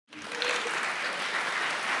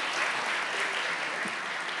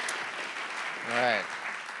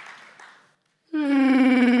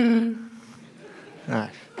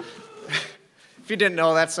you didn't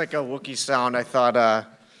know, that's like a Wookiee sound. I thought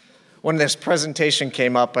when this presentation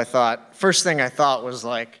came up, first thing I thought was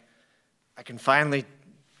like, I can finally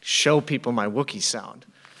show people my Wookiee sound.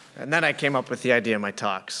 And then I came up with the idea of my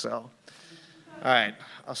talk, so. All right,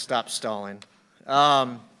 I'll stop stalling.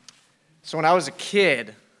 So when I was a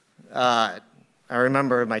kid, I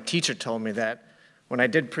remember my teacher told me that when I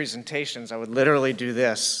did presentations, I would literally do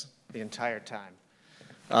this the entire time.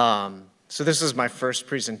 So this is my first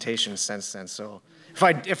presentation since then. So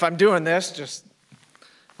if I'm doing this, just,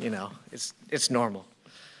 you know, it's normal.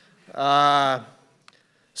 So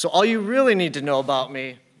all you really need to know about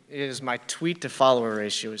me is my tweet to follower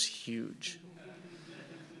ratio is huge.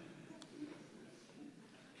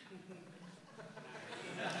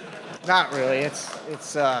 Not really. It's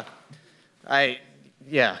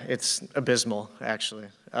abysmal actually.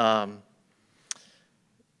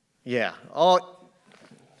 Yeah.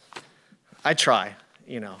 I try,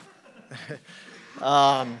 you know.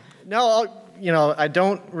 No, you know, I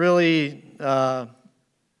don't really, I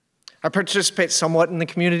participate somewhat in the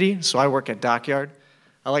community, so I work at Dockyard.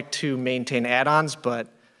 I like to maintain add-ons, but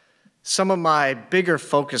some of my bigger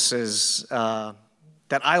focuses that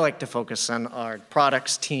I like to focus on are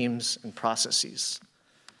products, teams, and processes.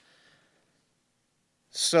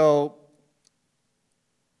 So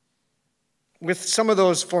with some of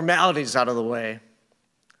those formalities out of the way,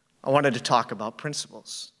 I wanted to talk about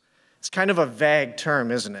principles. It's kind of a vague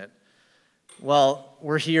term, isn't it? Well,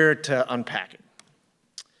 we're here to unpack it.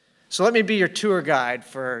 So let me be your tour guide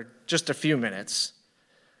for just a few minutes.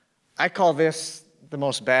 I call this the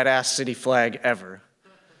most badass city flag ever.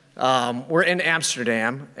 We're in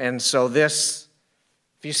Amsterdam, and so this,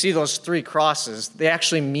 if you see those three crosses, they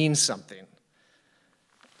actually mean something.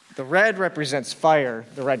 The red represents fire,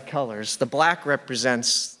 the red colors. The black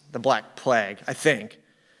represents the Black Plague, I think.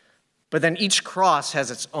 But then each cross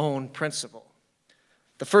has its own principle.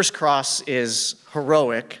 The first cross is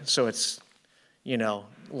heroic, so it's, you know,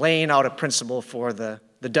 laying out a principle for the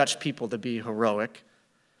Dutch people to be heroic.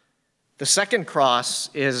 The second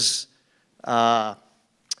cross is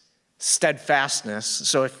steadfastness,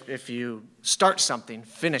 so if you start something,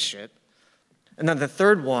 finish it. And then the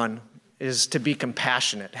third one is to be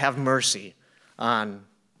compassionate, have mercy on,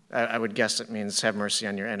 I would guess it means have mercy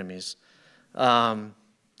on your enemies.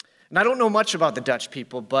 And I don't know much about the Dutch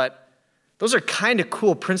people, but those are kind of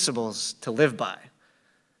cool principles to live by.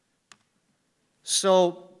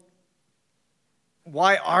 So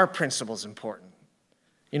why are principles important?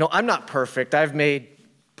 You know, I'm not perfect. I've made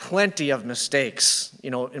plenty of mistakes, you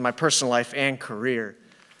know, in my personal life and career,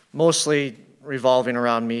 mostly revolving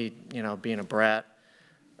around me, you know, being a brat.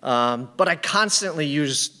 But I constantly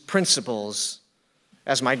use principles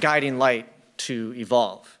as my guiding light to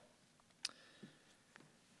evolve.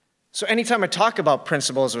 So anytime I talk about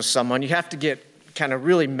principles with someone, you have to get kind of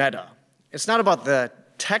really meta. It's not about the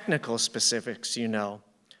technical specifics, you know.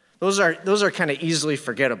 Those are kind of easily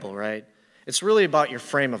forgettable, right? It's really about your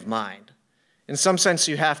frame of mind. In some sense,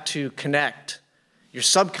 you have to connect your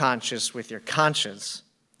subconscious with your conscious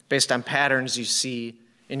based on patterns you see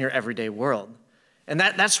in your everyday world. And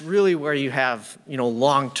that's really where you have, you know,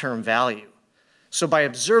 long-term value. So by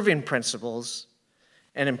observing principles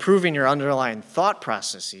and improving your underlying thought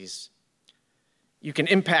processes, you can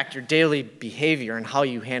impact your daily behavior and how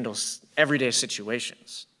you handle everyday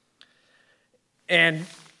situations. And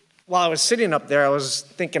while I was sitting up there, I was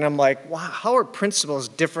thinking, I'm like, wow, how are principles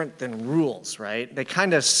different than rules, right? They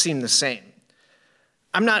kind of seem the same.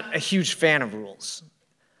 I'm not a huge fan of rules,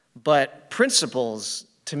 but principles,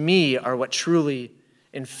 to me, are what truly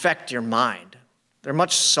infect your mind. They're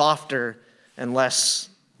much softer and less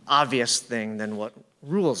obvious thing than what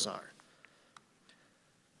rules are.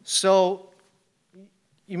 So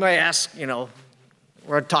you might ask, you know,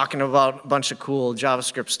 we're talking about a bunch of cool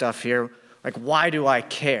JavaScript stuff here, like why do I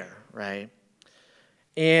care, right?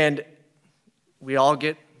 And we all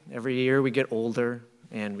get, every year we get older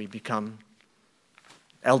and we become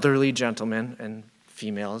elderly gentlemen and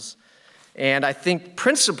females. And I think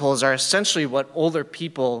principles are essentially what older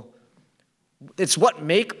people, it's what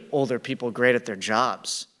make older people great at their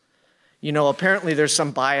jobs. You know, apparently there's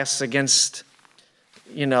some bias against,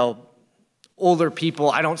 you know, older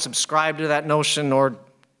people. I don't subscribe to that notion, or,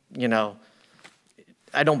 you know,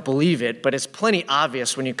 I don't believe it, but it's plenty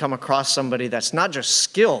obvious when you come across somebody that's not just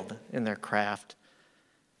skilled in their craft,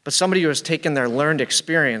 but somebody who has taken their learned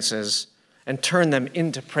experiences and turned them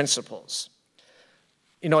into principles.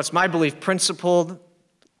 You know, it's my belief principled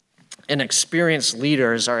and experienced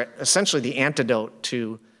leaders are essentially the antidote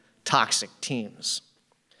to toxic teams.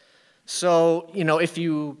 So, you know, if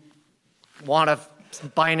you want to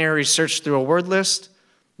binary search through a word list,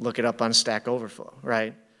 look it up on Stack Overflow,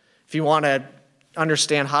 right? If you want to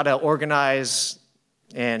understand how to organize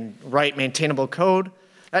and write maintainable code,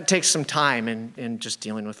 that takes some time in just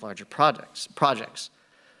dealing with larger projects.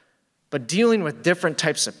 But dealing with different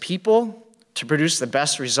types of people to produce the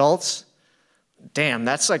best results, damn,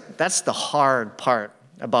 that's the hard part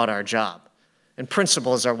about our job. And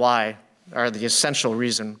principles are the essential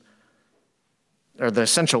reason, or the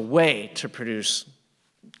essential way to produce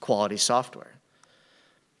quality software.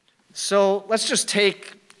 So let's just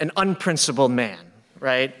take an unprincipled man,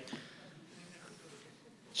 right?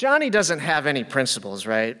 Johnny doesn't have any principles,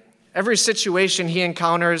 right? Every situation he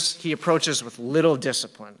encounters, he approaches with little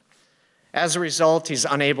discipline. As a result, he's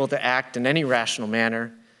unable to act in any rational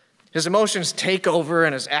manner. His emotions take over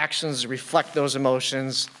and his actions reflect those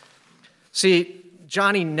emotions. See,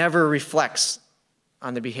 Johnny never reflects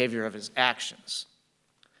on the behavior of his actions.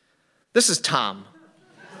 This is Tom.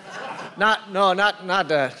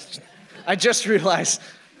 I just realized,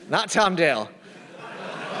 not Tom Dale.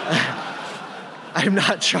 I'm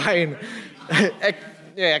not trying.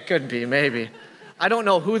 Yeah, it could be, maybe. I don't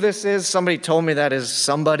know who this is. Somebody told me that is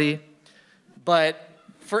somebody. But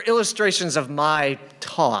for illustrations of my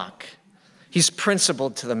talk, he's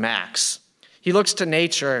principled to the max. He looks to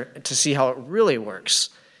nature to see how it really works.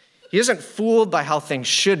 He isn't fooled by how things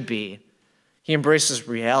should be. He embraces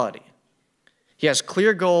reality. He has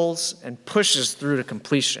clear goals and pushes through to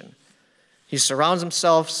completion. He surrounds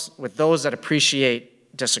himself with those that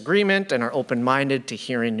appreciate disagreement and are open-minded to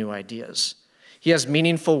hearing new ideas. He has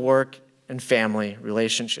meaningful work and family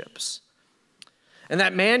relationships. And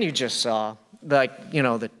that man you just saw,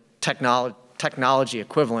 the technology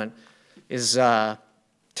equivalent, is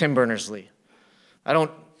Tim Berners-Lee. I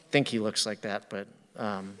don't think he looks like that, but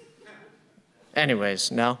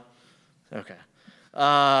anyways, no? Okay.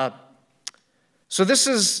 So this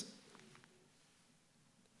is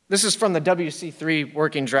from the WC3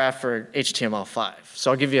 working draft for HTML5.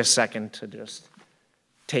 So I'll give you a second to just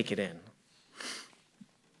take it in.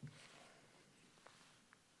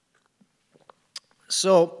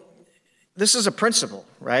 So this is a principle,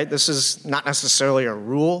 right? This is not necessarily a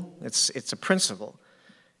rule. It's a principle.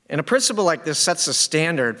 And a principle like this sets a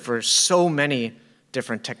standard for so many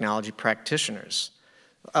different technology practitioners.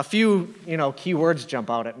 A few, key words jump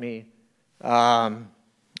out at me.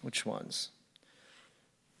 Which ones?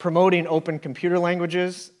 Promoting open computer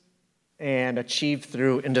languages and achieved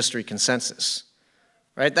through industry consensus,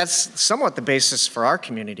 right? That's somewhat the basis for our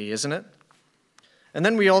community, isn't it? And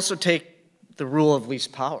then we also take the rule of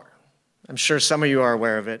least power. I'm sure some of you are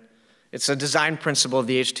aware of it. It's a design principle of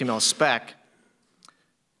the HTML spec.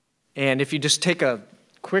 And if you just take a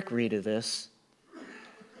quick read of this,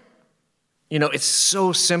 it's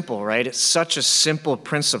so simple, right? It's such a simple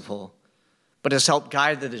principle, but has helped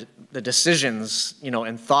guide the decisions,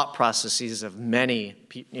 and thought processes of many,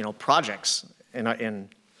 projects in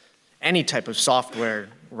any type of software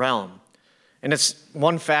realm. And it's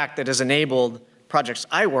one fact that has enabled projects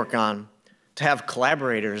I work on to have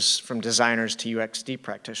collaborators from designers to UXD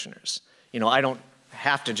practitioners. I don't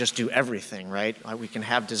have to just do everything, right? We can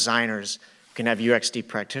have designers, we can have UXD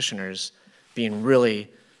practitioners being really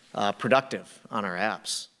productive on our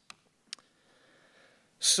apps.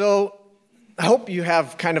 So I hope you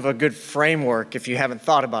have kind of a good framework, if you haven't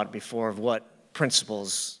thought about it before, of what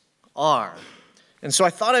principles are. And so I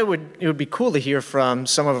thought it would be cool to hear from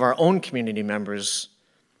some of our own community members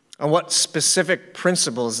on what specific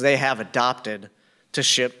principles they have adopted to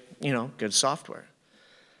ship, good software.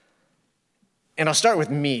 And I'll start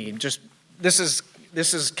with me. This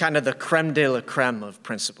is kind of the creme de la creme of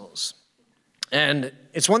principles. And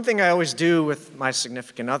it's one thing I always do with my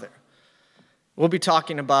significant other. We'll be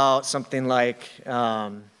talking about something like,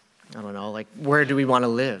 where do we want to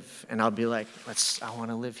live? And I'll be like, I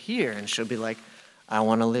want to live here. And she'll be like, I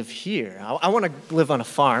want to live here. I want to live on a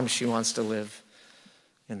farm. She wants to live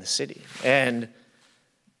in the city. And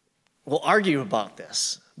we'll argue about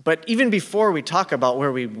this. But even before we talk about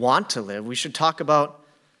where we want to live, we should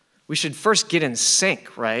first get in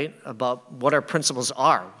sync, right, about what our principles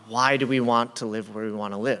are. Why do we want to live where we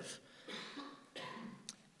want to live?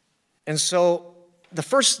 And so the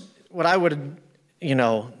first, what I would,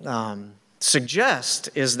 suggest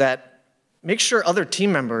is that make sure other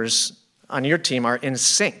team members on your team are in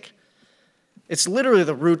sync. It's literally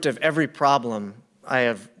the root of every problem I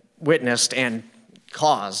have witnessed and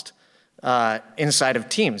caused inside of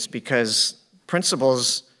teams, because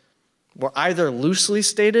principles were either loosely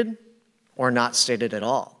stated or not stated at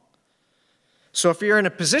all. So if you're in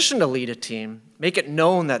a position to lead a team, make it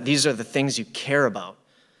known that these are the things you care about,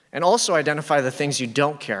 and also identify the things you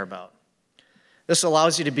don't care about. This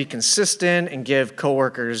allows you to be consistent and give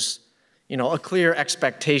coworkers, a clear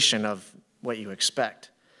expectation of what you expect.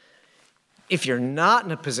 If you're not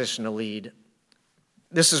in a position to lead,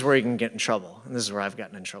 this is where you can get in trouble, and this is where I've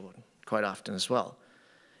gotten in trouble quite often as well.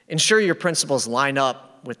 Ensure your principles line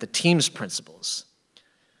up with the team's principles.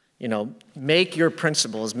 Make your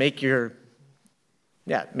principles, make your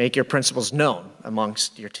principles known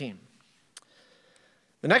amongst your team.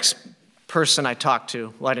 The next person I talked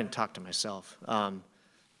to, well, I didn't talk to myself.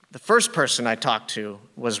 The first person I talked to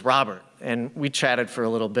was Robert, and we chatted for a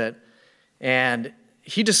little bit, and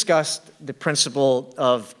he discussed the principle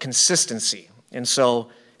of consistency. And so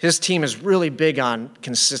his team is really big on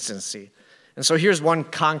consistency. And so here's one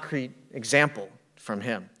concrete example from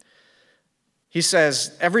him. He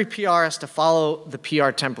says, every PR has to follow the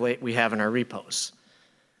PR template we have in our repos.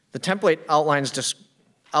 The template outlines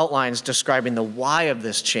describing the why of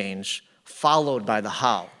this change, followed by the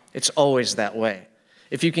how. It's always that way.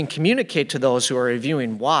 If you can communicate to those who are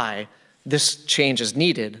reviewing why this change is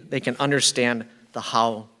needed, they can understand the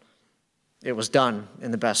how it was done in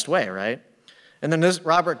the best way, right? And then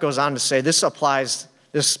Robert goes on to say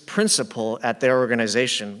this principle at their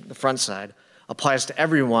organization, the front side, applies to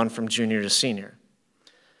everyone from junior to senior.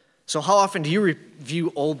 So how often do you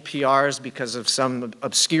review old PRs because of some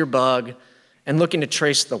obscure bug and looking to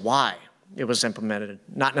trace the why it was implemented,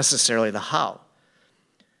 not necessarily the how?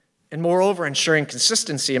 And moreover, ensuring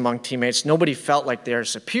consistency among teammates, nobody felt like they're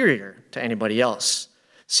superior to anybody else.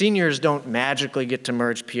 Seniors don't magically get to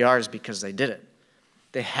merge PRs because they did it.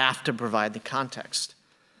 They have to provide the context.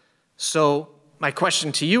 So my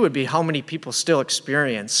question to you would be, how many people still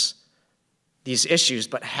experience these issues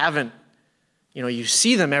but haven't, you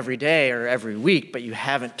see them every day or every week, but you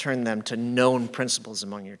haven't turned them to known principles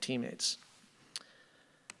among your teammates?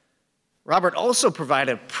 Robert also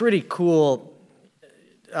provided a pretty cool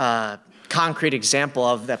concrete example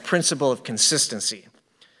of that principle of consistency.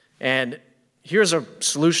 And here's a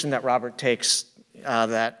solution that Robert takes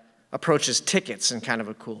that approaches tickets in kind of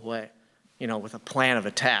a cool way, with a plan of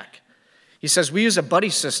attack. He says, we use a buddy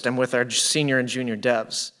system with our senior and junior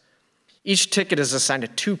devs. Each ticket is assigned to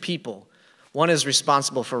 2 people. One is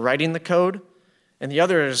responsible for writing the code, and the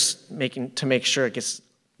other is to make sure it gets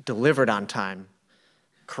delivered on time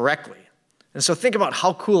correctly. And so think about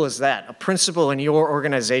how cool is that? A principle in your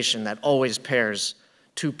organization that always pairs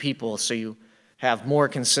 2 people so you have more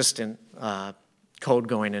consistent code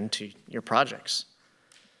going into your projects.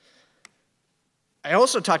 I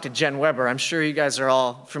also talked to Jen Weber. I'm sure you guys are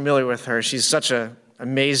all familiar with her. She's such an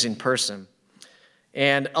amazing person.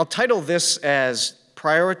 And I'll title this as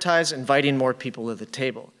Prioritize Inviting More People to the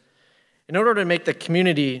Table. In order to make the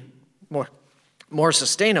community more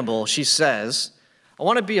sustainable, she says, I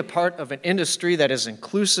want to be a part of an industry that is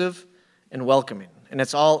inclusive and welcoming, and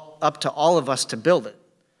it's all up to all of us to build it.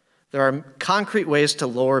 There are concrete ways to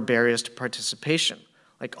lower barriers to participation,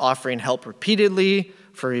 like offering help repeatedly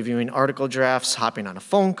for reviewing article drafts, hopping on a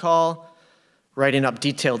phone call, writing up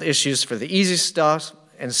detailed issues for the easy stuff,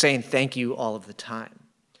 and saying thank you all of the time.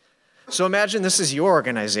 So imagine this is your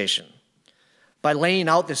organization. By laying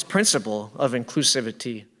out this principle of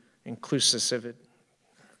inclusivity,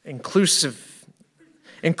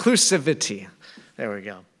 there we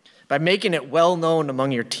go. By making it well known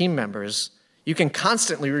among your team members, you can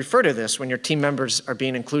constantly refer to this when your team members are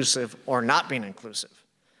being inclusive or not being inclusive.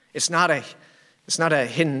 It's not a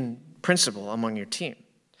hidden principle among your team.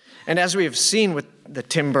 And as we have seen with the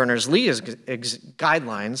Tim Berners-Lee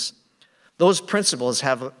guidelines, those principles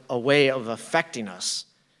have a way of affecting us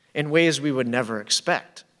in ways we would never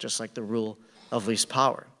expect, just like the rule of least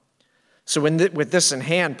power. So with this in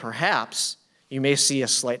hand, perhaps you may see a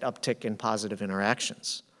slight uptick in positive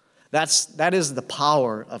interactions. That is the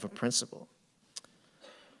power of a principle.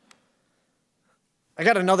 I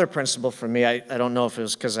got another principle for me. I don't know if it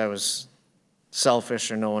was because I was selfish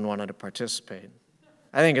or no one wanted to participate.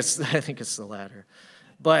 I think it's the latter.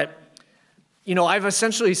 But, I've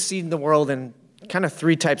essentially seen the world in kind of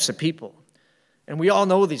 3 types of people. And we all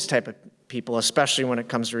know these type of people, especially when it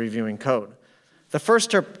comes to reviewing code. The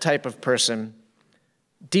first type of person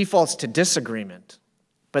defaults to disagreement,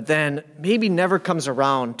 but then maybe never comes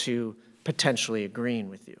around to potentially agreeing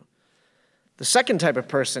with you. The second type of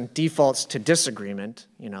person defaults to disagreement.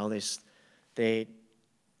 They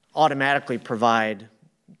automatically provide,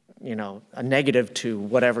 a negative to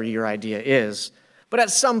whatever your idea is, but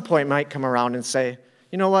at some point might come around and say,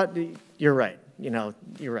 you know what, you're right,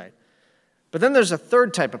 you're right. But then there's a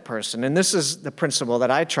third type of person, and this is the principle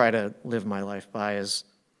that I try to live my life by, is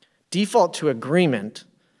default to agreement,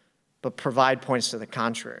 but provide points to the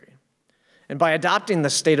contrary. And by adopting the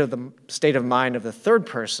state of mind of the third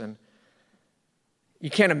person, You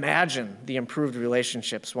can't imagine the improved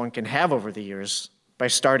relationships one can have over the years by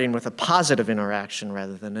starting with a positive interaction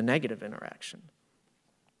rather than a negative interaction.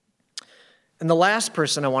 And the last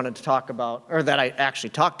person I wanted to talk about, or that I actually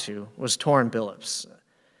talked to, was Torrin Billups.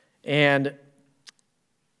 And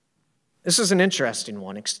this is an interesting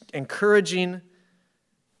one, encouraging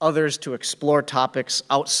others to explore topics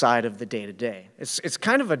outside of the day-to-day. It's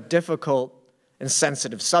kind of a difficult and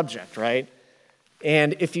sensitive subject, right?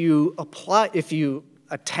 And if you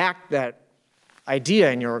attack that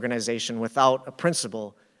idea in your organization without a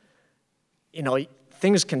principle,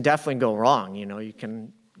 things can definitely go wrong. You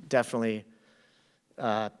can definitely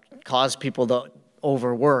cause people to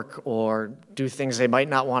overwork or do things they might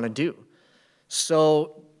not want to do.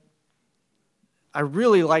 So I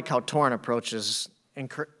really like how Torrin approaches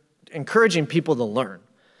encouraging people to learn.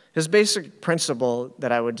 His basic principle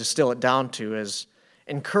that I would distill it down to is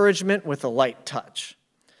encouragement with a light touch.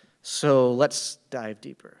 So let's dive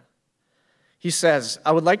deeper. He says,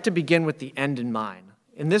 I would like to begin with the end in mind.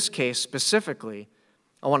 In this case, specifically,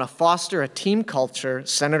 I want to foster a team culture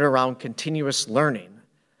centered around continuous learning.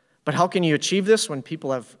 But how can you achieve this when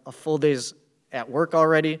people have a full days at work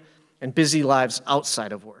already and busy lives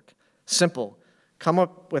outside of work? Simple. Come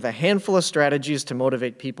up with a handful of strategies to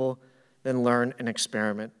motivate people, then learn and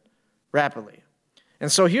experiment rapidly.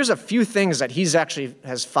 And so here's a few things that he's actually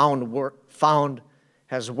has found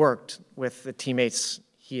has worked with the teammates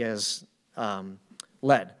he has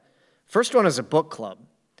led. First one is a book club.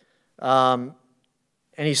 And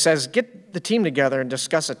he says, get the team together and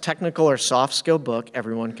discuss a technical or soft skill book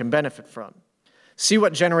everyone can benefit from. See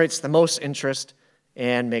what generates the most interest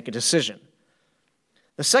and make a decision.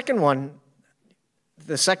 The second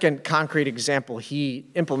concrete example he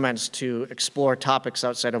implements to explore topics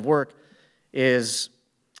outside of work is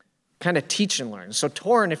kind of teach and learn. So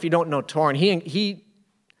Torrin, if you don't know Torrin, he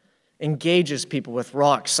engages people with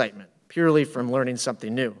raw excitement, purely from learning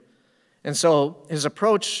something new. And so his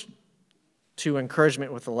approach to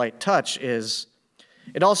encouragement with a light touch is,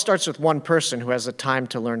 it all starts with one person who has the time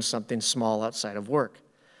to learn something small outside of work.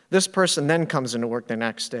 This person then comes into work the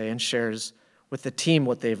next day and shares with the team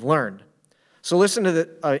what they've learned. So listen to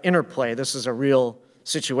the interplay. This is a real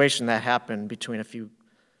situation that happened between a few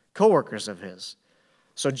coworkers of his.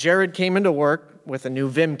 So Jared came into work with a new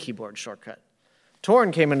Vim keyboard shortcut.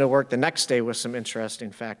 Torrin came into work the next day with some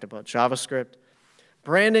interesting fact about JavaScript.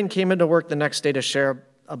 Brandon came into work the next day to share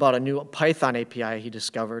about a new Python API he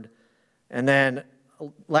discovered. And then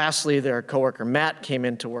lastly, their coworker Matt came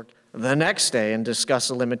into work the next day and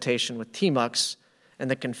discussed a limitation with Tmux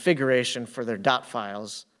and the configuration for their dot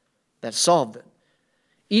files that solved it.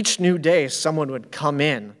 Each new day, someone would come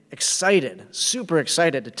in excited, super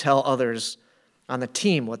excited to tell others on the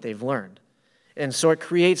team what they've learned. And so it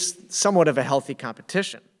creates somewhat of a healthy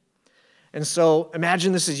competition. And so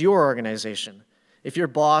imagine this is your organization. If your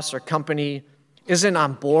boss or company isn't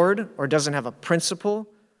on board or doesn't have a principle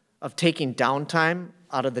of taking downtime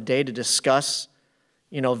out of the day to discuss,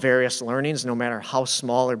 various learnings, no matter how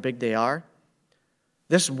small or big they are,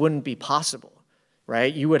 this wouldn't be possible,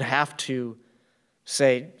 right? You would have to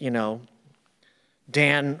say,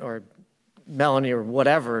 Dan or Melanie or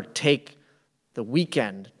whatever, take the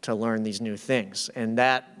weekend to learn these new things. And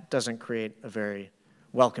that doesn't create a very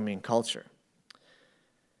welcoming culture.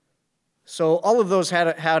 So all of those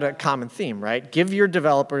had a common theme, right? Give your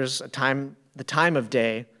developers the time of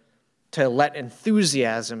day to let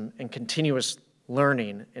enthusiasm and continuous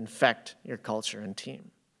learning infect your culture and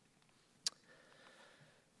team.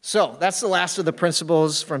 So that's the last of the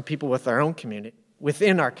principles from people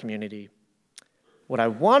within our community. What I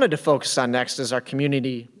wanted to focus on next is our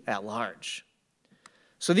community at large.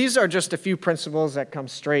 So these are just a few principles that come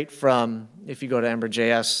straight from, if you go to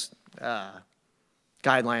Ember.js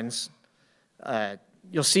guidelines,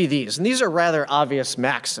 you'll see these. And these are rather obvious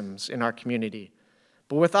maxims in our community.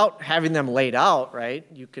 But without having them laid out, right,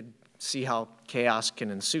 you could see how chaos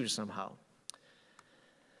can ensue somehow.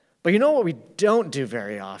 But what we don't do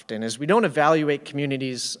very often is we don't evaluate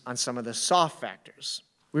communities on some of the soft factors.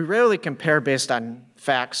 We rarely compare based on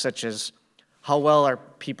facts such as how well are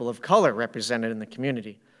people of color represented in the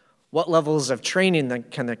community? What levels of training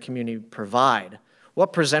can the community provide?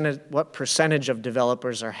 What percentage of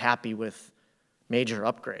developers are happy with major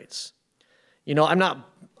upgrades? I'm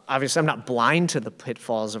not blind to the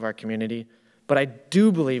pitfalls of our community, but I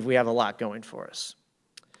do believe we have a lot going for us.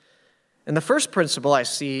 And the first principle I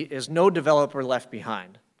see is no developer left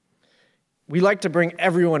behind. We like to bring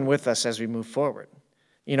everyone with us as we move forward.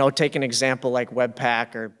 Take an example like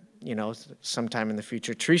Webpack or, sometime in the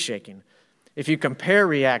future, tree shaking. If you compare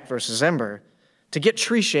React versus Ember, To get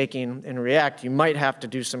tree shaking in React, you might have to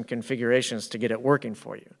do some configurations to get it working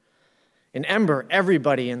for you. In Ember,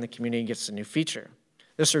 everybody in the community gets a new feature.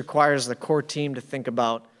 This requires the core team to think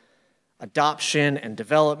about adoption and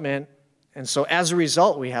development. And so as a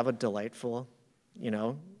result, we have a delightful,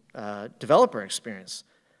 developer experience.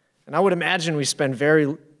 And I would imagine we spend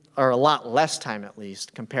a lot less time at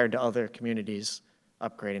least compared to other communities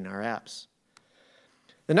upgrading our apps.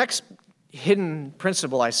 The next hidden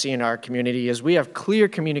principle I see in our community is we have clear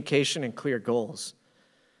communication and clear goals.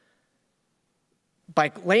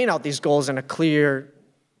 By laying out these goals in a clear,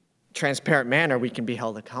 transparent manner, we can be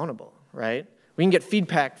held accountable, right? We can get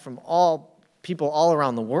feedback from people all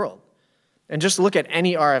around the world. And just look at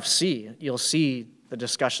any RFC, you'll see the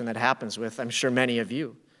discussion that happens with, I'm sure, many of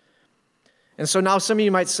you. And so now some of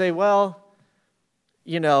you might say, well,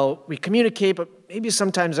 we communicate, but maybe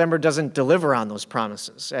sometimes Ember doesn't deliver on those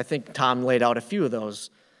promises. I think Tom laid out a few of those.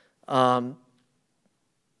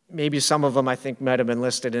 Maybe some of them I think might have been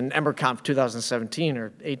listed in EmberConf 2017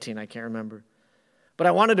 or 18, I can't remember. But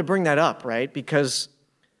I wanted to bring that up, right? Because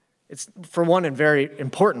it's, for one, a very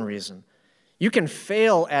important reason. You can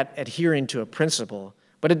fail at adhering to a principle,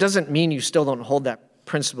 but it doesn't mean you still don't hold that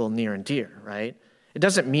principle near and dear, right? It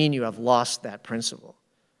doesn't mean you have lost that principle.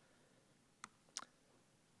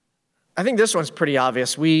 I think this one's pretty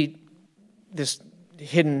obvious. This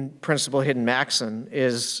hidden principle, hidden maxim,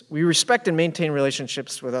 is we respect and maintain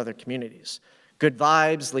relationships with other communities. Good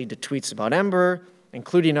vibes lead to tweets about Ember,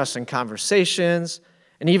 including us in conversations,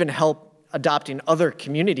 and even help adopting other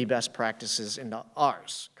community best practices into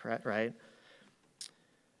ours, correct, right?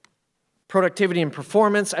 Productivity and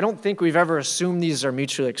performance, I don't think we've ever assumed these are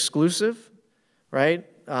mutually exclusive, right?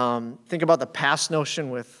 Think about the past notion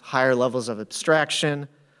with higher levels of abstraction.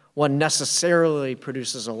 One necessarily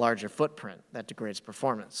produces a larger footprint that degrades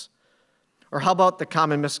performance. Or how about the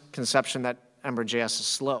common misconception that Ember.js is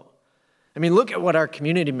slow? I mean, look at what our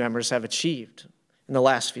community members have achieved in the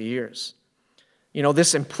last few years.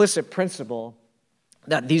 This implicit principle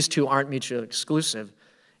that these two aren't mutually exclusive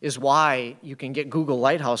is why you can get Google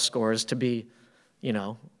Lighthouse scores to be,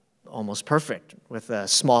 almost perfect with a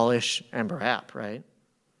smallish Ember app, right?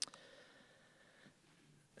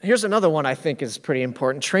 Here's another one I think is pretty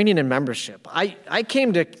important, training and membership. I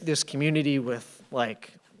came to this community with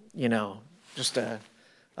just a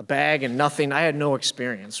bag and nothing. I had no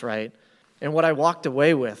experience, right? And what I walked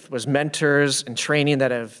away with was mentors and training that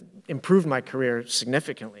have improved my career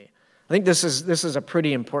significantly. I think this is a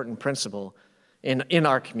pretty important principle in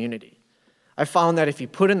our community. I found that if you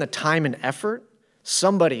put in the time and effort,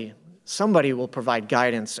 somebody will provide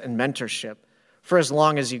guidance and mentorship for as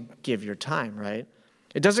long as you give your time, right?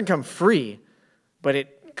 It doesn't come free, but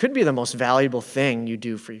it could be the most valuable thing you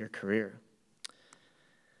do for your career.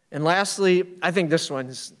 And lastly, I think this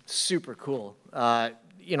one's super cool.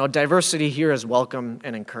 Diversity here is welcome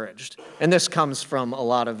and encouraged. And this comes from a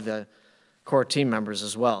lot of the core team members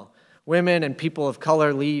as well. Women and people of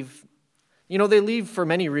color leave. They leave for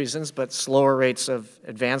many reasons, but slower rates of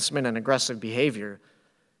advancement and aggressive behavior,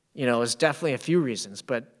 is definitely a few reasons.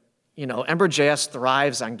 But, Ember.js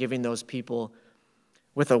thrives on giving those people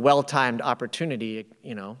with a well-timed opportunity,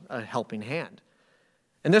 a helping hand.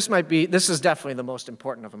 And this is definitely the most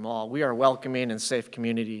important of them all. We are a welcoming and safe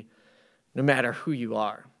community, no matter who you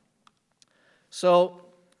are. So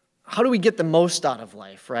how do we get the most out of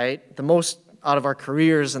life, right? The most out of our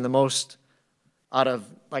careers and the most out of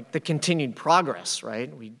the continued progress,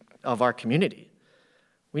 right, of our community?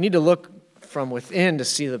 We need to look from within to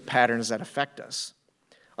see the patterns that affect us,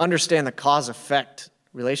 understand the cause-effect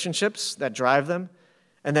relationships that drive them,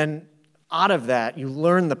 and then out of that, you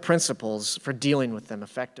learn the principles for dealing with them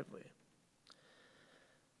effectively.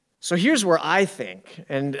 So here's where I think,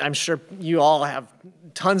 and I'm sure you all have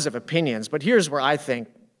tons of opinions, but here's where I think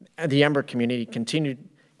the Ember community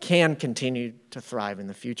can continue to thrive in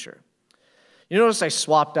the future. You notice I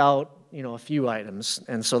swapped out, a few items,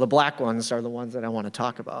 and so the black ones are the ones that I want to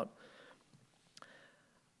talk about.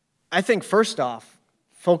 I think first off,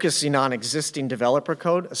 focusing on existing developer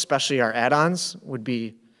code, especially our add-ons, would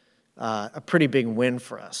be a pretty big win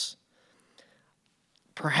for us.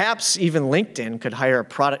 Perhaps even LinkedIn could hire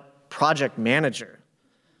a project manager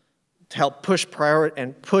to help push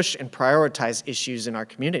and prioritize issues in our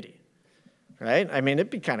community, right? I mean,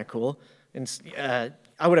 it'd be kind of cool. And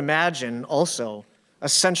I would imagine also a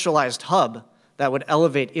centralized hub that would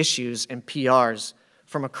elevate issues and PRs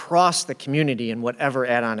from across the community in whatever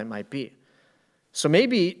add-on it might be. So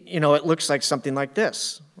maybe, it looks like something like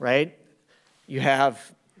this, right? You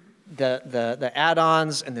have the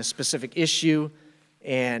add-ons and the specific issue,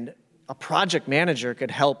 and a project manager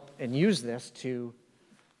could help and use this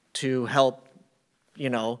to help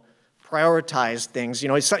prioritize things.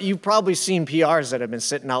 You've probably seen PRs that have been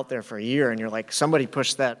sitting out there for a year, and you're like, somebody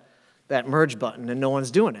pushed that merge button, and no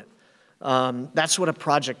one's doing it. That's what a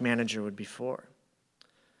project manager would be for.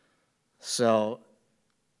 So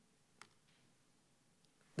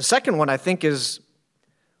the second one, I think, is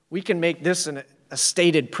we can make this a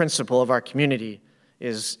stated principle of our community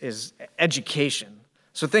is education.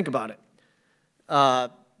 So think about it.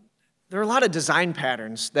 There are a lot of design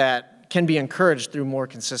patterns that can be encouraged through more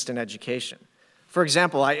consistent education. For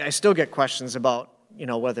example, I still get questions about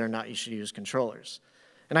whether or not you should use controllers.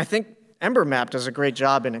 And I think EmberMap does a great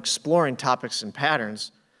job in exploring topics and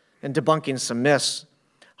patterns and debunking some myths.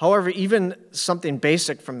 However, even something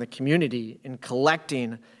basic from the community in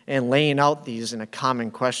collecting and laying out these in a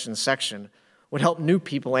common question section would help new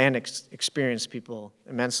people and experienced people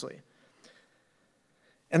immensely.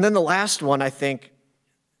 And then the last one, I think,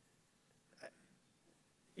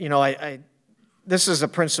 this is a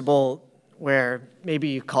principle where maybe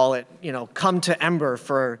you call it, come to Ember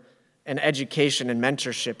for an education and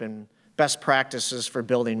mentorship and best practices for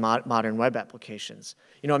building modern web applications.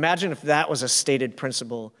 Imagine if that was a stated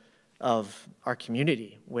principle of our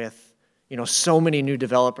community with, so many new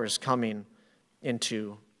developers coming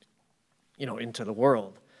into the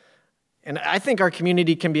world. And I think our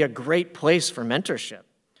community can be a great place for mentorship.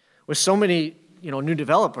 With so many, new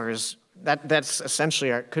developers, that's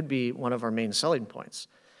essentially could be one of our main selling points.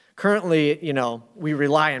 Currently, we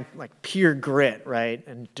rely on pure grit, right,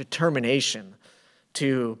 and determination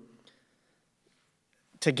to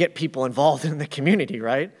get people involved in the community,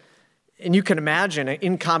 right? And you can imagine,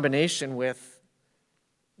 in combination with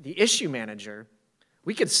the issue manager,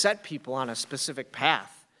 we could set people on a specific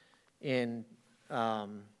path in, where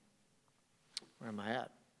am I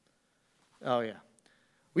at? Oh, yeah.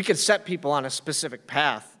 We could set people on a specific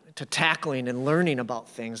path to tackling and learning about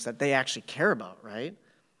things that they actually care about, right?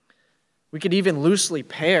 We could even loosely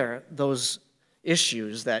pair those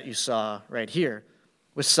issues that you saw right here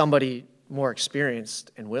with somebody more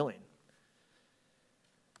experienced and willing.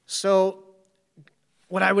 So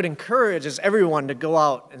what I would encourage is everyone to go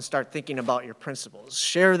out and start thinking about your principles.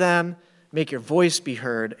 Share them, make your voice be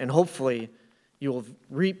heard, and hopefully you will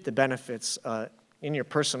reap the benefits in your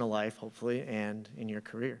personal life, hopefully, and in your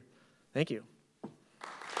career. Thank you.